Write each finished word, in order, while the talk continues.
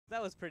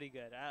that was pretty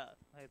good.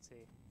 Let's see.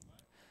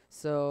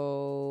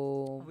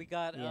 So We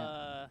got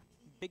yeah.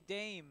 Big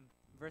Dame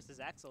versus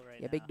AxEL right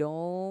Yeah, now. Big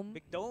Dome.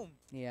 Big Dome.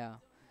 Yeah.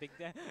 Big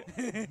Dame.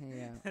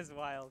 Yeah. That's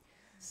wild.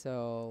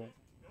 So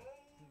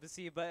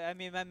But I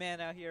mean, my man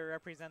out here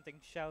representing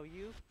Xiao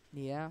Yu.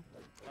 yeah.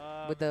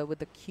 Um, With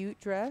the cute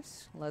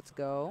dress. Let's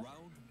go.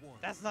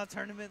 that's not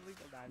tournament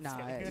legal. Nah, I'm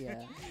just kidding.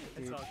 Yeah.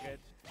 It's Dude. all good.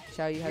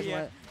 Xiaoyu has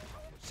Yeah. one.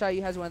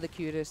 Xiaoyu has one of the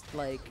cutest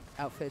like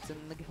outfits in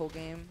the whole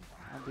game.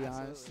 I'll be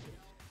honest.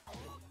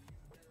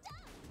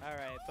 All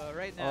right, but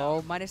right now.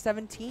 Oh, minus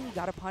 17. You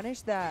gotta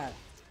punish that.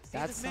 See,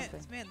 That's this man, something.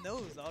 this man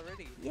knows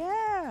already.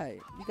 Yeah,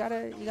 you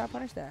gotta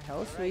punish that.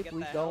 Hell sweep, get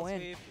we that go hell in.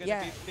 sweep. Gonna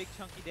Yeah. be big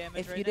chunky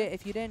damage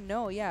If you didn't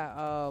know,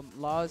 yeah,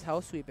 Law's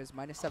hell sweep is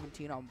minus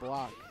 17 on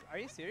block. Are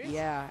you serious?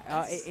 Yeah,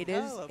 That's it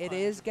hella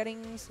is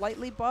getting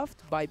slightly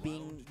buffed by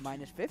being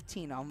minus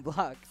 15 on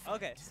block.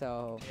 Okay.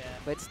 So, Yeah.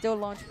 but still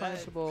launch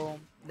punishable.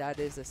 That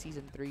is a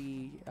season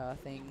 3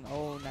 thing.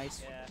 Oh,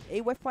 nice. Yeah.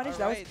 A whiff punish. All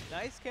That was right,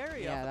 nice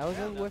carry. yeah, off that the was a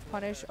ground whiff after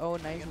punish. that. Oh,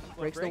 nice. Get the floor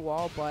Breaks the break.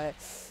 wall,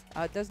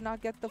 but does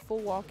not get the full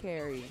wall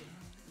carry.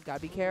 Gotta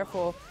be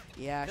careful.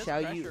 Yeah, Just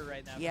Xiao pressure Yu.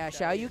 right now Yeah, from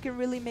Xiao Yu can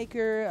really make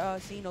her,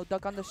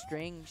 duck on the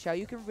string. Xiao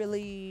Yu can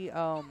really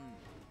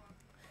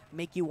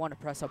make you want to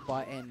press a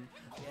button,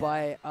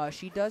 but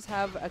she does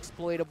have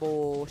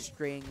exploitable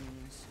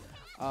strings.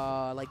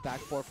 Like back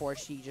 4-4,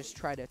 she just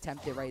tried to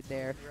attempt it right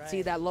there. Right.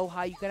 See that low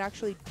high? You can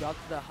actually duck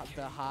the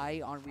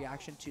high on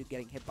reaction to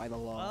getting hit by the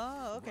low.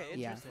 Oh, okay,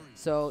 Yeah. interesting.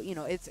 So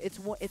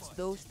it's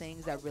those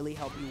things that really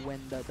help you win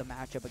the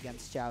matchup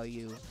against Xiao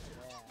Yu.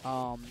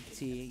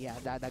 See, yeah,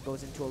 that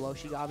goes into a low.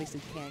 She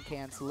obviously can't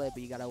cancel it,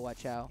 but you gotta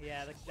watch out.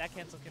 Yeah, that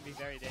cancel can be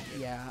very dangerous.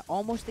 Yeah,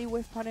 almost a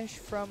whiff punish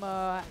from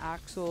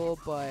AxEL,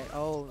 but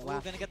oh wow.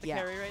 Gonna get the Yeah,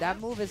 carry right that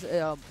now? move is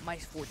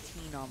minus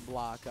 14 on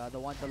block.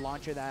 The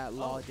launcher that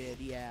Law did.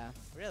 Yeah.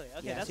 Really?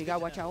 Okay, Yeah, that's so you good gotta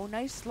to watch know. out. Oh,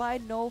 nice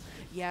slide. No,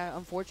 yeah.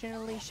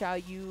 Unfortunately,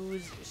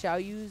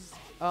 Xiao Yu's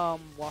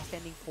while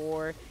standing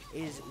 4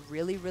 is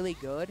really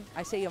good.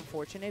 I say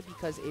unfortunate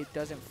because it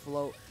doesn't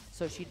float.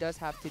 So she does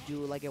have to do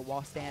like a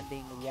while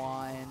standing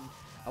 1,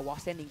 a while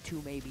standing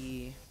 2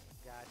 maybe.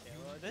 Gotcha.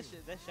 Well, this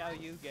Xiao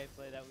Yu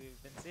gameplay that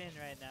we've been seeing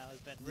right now has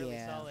been really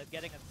Yeah. solid.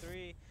 Getting a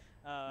 3,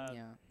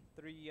 Yeah.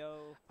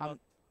 3-0.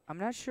 I'm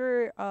not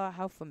sure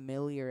how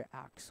familiar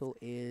AxEL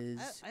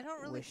is I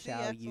don't really with see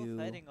Xiao AxEL Yu.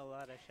 fighting a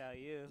lot of Xiao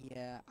Yu.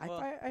 Yeah, Well-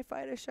 I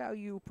fight a Xiao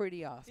Yu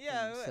pretty often.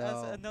 Yeah, so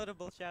as a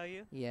notable Xiao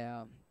Yu.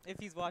 yeah. If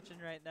he's watching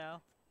right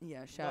now.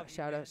 Yeah, Love shout you,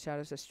 shout man. out shout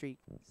us a streak.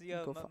 So,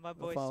 yo, Go my go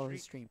boy follow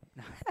his Streak.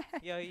 stream.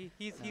 Yo,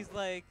 he's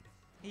like,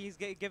 he's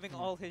giving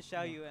all his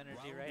Xiao Yu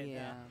energy right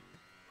yeah.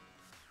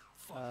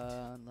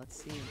 now.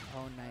 Let's see.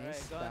 Oh,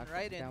 nice. going Back,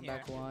 right in down here.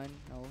 back 1.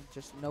 No,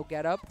 just no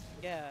get up.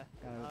 Yeah.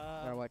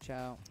 Gotta watch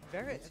out.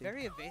 Very Let's see.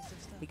 very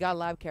evasive stuff. He got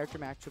lab character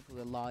matchup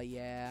with Law.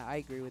 Yeah, I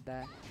agree with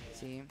that.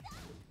 See.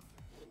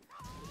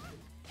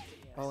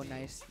 Oh,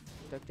 nice.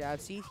 Duck jab.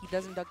 See, he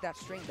doesn't duck that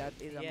string. That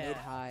is a Yeah. mid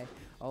high.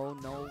 Oh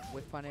no,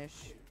 whiff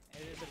punish.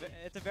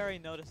 It's a very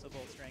noticeable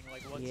string.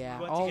 Like once Yeah.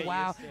 once Oh you get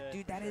wow, used to it.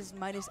 dude, that is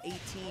minus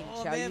 18.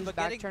 Oh, Xiao man, Yu's but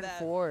back getting turn that-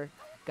 4.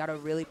 Gotta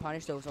really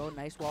punish those. Oh,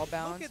 nice wall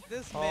bounce. Look at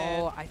this Oh,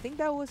 man. I think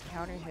that was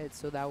counter hit,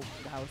 so that was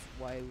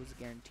why it was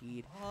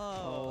guaranteed.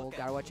 Oh, okay.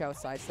 Gotta watch out.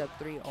 Side step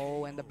 3.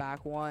 Oh, and the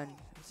back 1.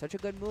 Such a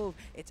good move.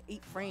 It's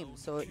 8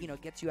 frames, so it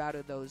gets you out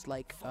of those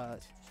like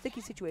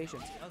sticky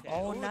situations. Okay.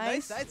 Oh, Ooh,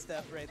 nice. side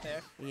step right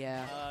there.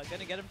 Yeah.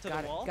 Gonna get him to the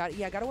wall.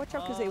 Gotta watch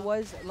out because it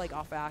was like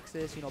off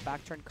axis,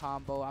 back turn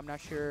combo. I'm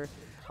not sure.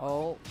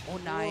 Oh,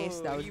 nice.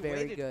 Ooh, That was he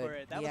very waited good. for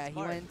it. That yeah, was he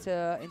smart. went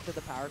into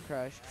the power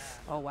crush.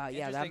 Oh wow,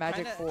 yeah, that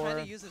magic Trying 4.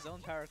 to use his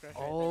own power crush.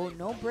 Oh, right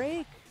no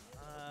break.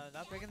 there.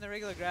 Not breaking the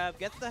regular grab.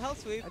 Gets the hell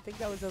sweep. I think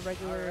that was a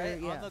regular.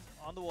 Alright, Yeah.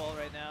 on the wall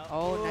right now.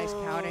 Oh, nice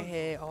Ooh. counter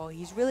hit. Oh,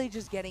 he's really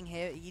just getting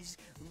hit. He's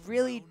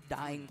really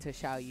dying to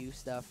Xiao Yu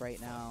stuff right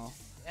now.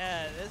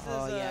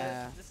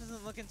 Yeah, this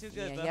isn't looking too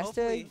good. Yeah, but he has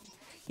hopefully,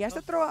 He has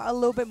to throw out a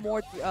little bit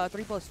more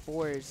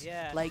 3+4s.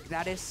 Yeah. Like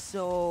that is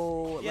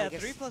so. yeah, like,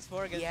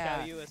 3+4 against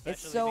yeah, Xiao Yu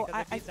especially so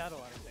because it beats out a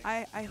lot of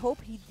things. I hope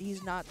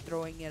he's not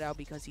throwing it out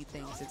because he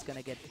thinks it's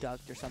gonna get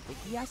ducked or something.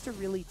 He has to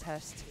really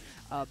test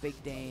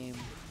Big Dame.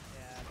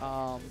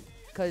 Yeah.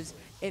 Because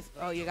if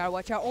you gotta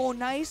watch out. Oh,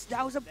 nice.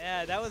 That was a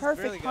That was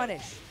perfect really good.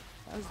 punish.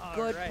 That was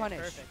good Alright, punish.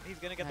 Perfect. He's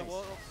gonna get Nice.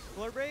 the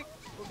floor break.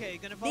 Okay,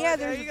 gonna follow. Yeah,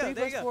 there there's you a go. 3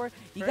 There you plus go. 4.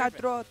 You gotta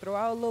Perfect. throw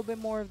out a little bit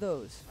more of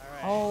those.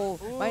 Alright.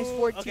 Oh, minus Ooh,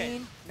 14. okay.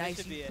 That Nice,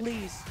 should be it.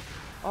 please.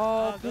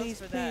 Oh, goes please,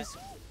 for that. please.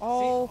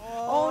 Oh, See?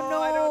 oh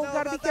no, I don't know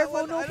gotta be about that careful.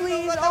 one. No, I don't know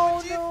please. about that Oh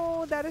one, Chief.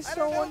 no, that is I so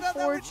don't know about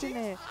that one, Chief.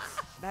 unfortunate.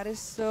 That is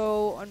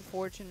so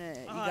unfortunate.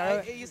 You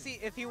gotta. You see,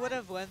 if he would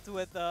have went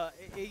with,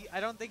 I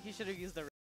don't think he should have used the